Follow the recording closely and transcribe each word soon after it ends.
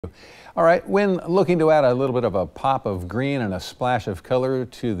All right, when looking to add a little bit of a pop of green and a splash of color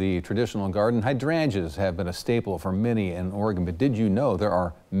to the traditional garden, hydrangeas have been a staple for many in Oregon. But did you know there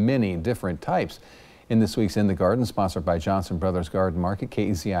are many different types? In this week's In the Garden, sponsored by Johnson Brothers Garden Market,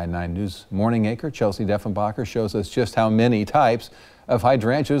 KEZI 9 News morning anchor Chelsea Deffenbacher shows us just how many types of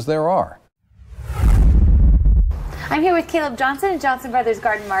hydrangeas there are. I'm here with Caleb Johnson at Johnson Brothers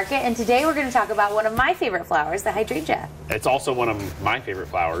Garden Market, and today we're going to talk about one of my favorite flowers, the hydrangea. It's also one of my favorite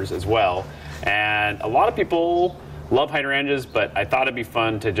flowers as well, and a lot of people love hydrangeas, but I thought it'd be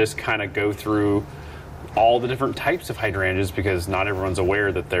fun to just kind of go through all the different types of hydrangeas because not everyone's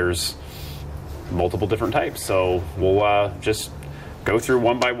aware that there's multiple different types. So we'll just go through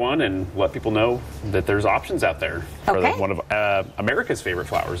one by one and let people know that there's options out there for one of America's favorite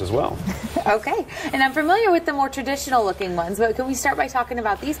flowers as well. Okay, and I'm familiar with the more traditional looking ones, but can we start by talking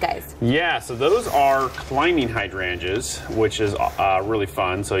about these guys? Yeah, so those are climbing hydrangeas, which is really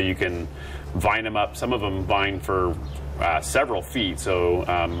fun. So you can vine them up. Some of them vine for several feet, so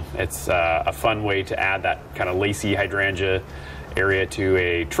it's a fun way to add that kind of lacy hydrangea area to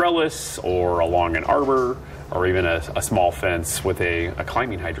a trellis or along an arbor, or even a small fence with a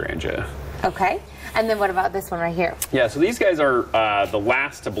climbing hydrangea. Okay, and then what about this one right here? Yeah, so these guys are the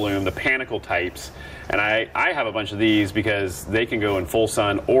last to bloom, the panicle types, and I have a bunch of these because they can go in full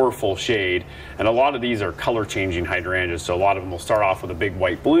sun or full shade, and a lot of these are color changing hydrangeas, so a lot of them will start off with a big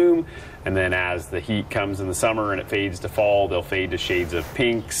white bloom, and then as the heat comes in the summer and it fades to fall, they'll fade to shades of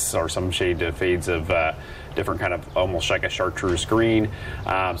pinks or some shade to fades of different kind of almost like a chartreuse green.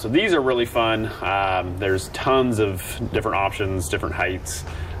 So these are really fun. There's tons of different options, different heights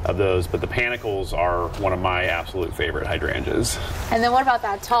of those, but the panicles are one of my absolute favorite hydrangeas. And then what about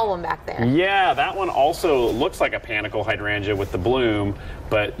that tall one back there? Yeah, that one also looks like a panicle hydrangea with the bloom,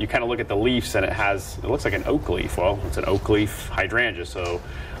 but you kind of look at the leaves and it looks like an oak leaf. Well, it's an oak leaf hydrangea, so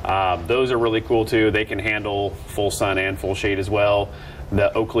those are really cool too. They can handle full sun and full shade as well.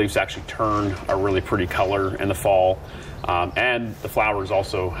 The oak leaves actually turn a really pretty color in the fall, and the flowers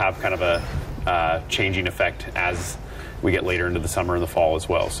also have kind of a changing effect as we get later into the summer and the fall as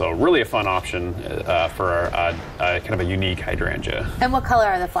well. So really a fun option for a kind of a unique hydrangea. And what color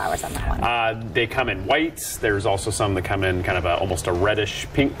are the flowers on that one? They come in whites. There's also some that come in kind of almost a reddish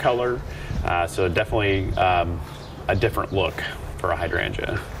pink color. So definitely a different look for a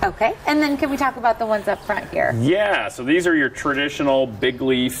hydrangea. Okay, and then can we talk about the ones up front here? Yeah, so these are your traditional big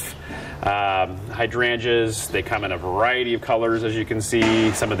leaf hydrangeas. They come in a variety of colors, as you can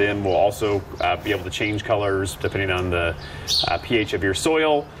see. Some of them will also be able to change colors depending on the pH of your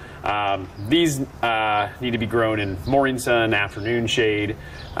soil. These need to be grown in morning sun, afternoon shade,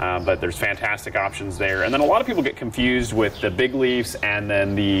 but there's fantastic options there. And then a lot of people get confused with the big leaves and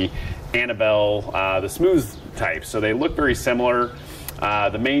then the Annabelle, the smooth type. So they look very similar.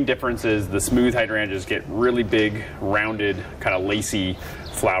 The main difference is the smooth hydrangeas get really big, rounded, kind of lacy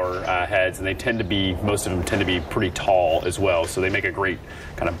flower heads, and they tend to be, most of them tend to be pretty tall as well. So they make a great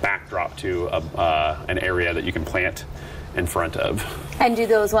kind of backdrop to an area that you can plant in front of. And do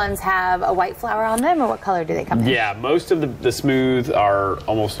those ones have a white flower on them, or what color do they come in? Yeah, most of the smooth are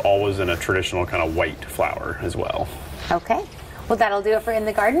almost always in a traditional kind of white flower as well. Okay, well that'll do it for In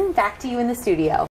the Garden. Back to you in the studio.